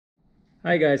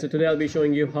Hi guys, so today I'll be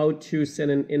showing you how to send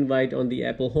an invite on the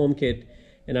Apple HomeKit,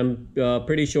 and I'm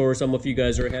pretty sure some of you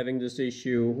guys are having this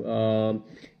issue,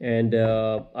 and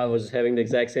I was having the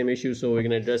exact same issue, so we're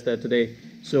going to address that today.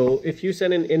 So if you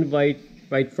send an invite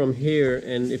right from here,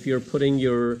 and if you're putting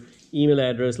your email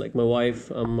address, like my wife,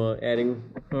 I'm adding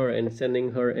her and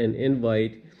sending her an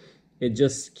invite, it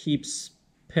just keeps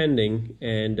pending,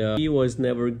 and she was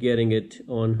never getting it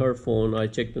on her phone. I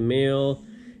checked the mail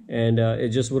and it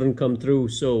just wouldn't come through.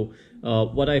 So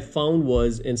what I found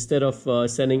was, instead of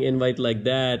sending invite like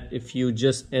that, if you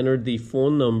just enter the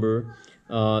phone number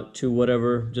to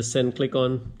whatever, just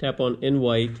tap on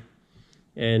invite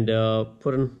and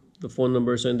put in the phone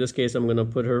number. So in this case, I'm gonna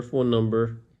put her phone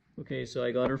number. Okay, so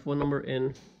I got her phone number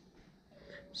in.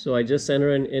 So I just sent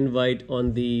her an invite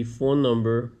on the phone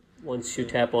number. Once you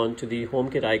tap on to the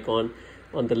HomeKit icon,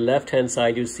 on the left hand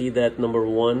side you see that number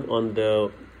 1 on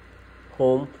the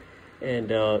home,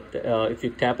 and if you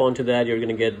tap onto that, you're going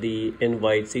to get the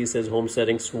invite. See, it says home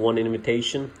settings 1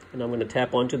 invitation, and I'm going to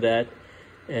tap onto that.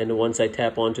 And once I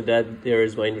tap onto that, there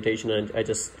is my invitation, and I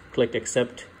just clicked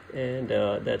accept, and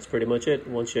that's pretty much it.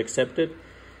 Once you accept it,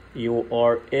 you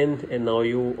are in, and now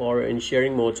you are in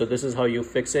sharing mode. So this is how you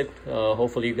fix it.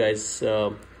 Hopefully you guys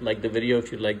like the video.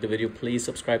 If you like the video, please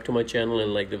subscribe to my channel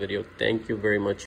and like the video. Thank you very much.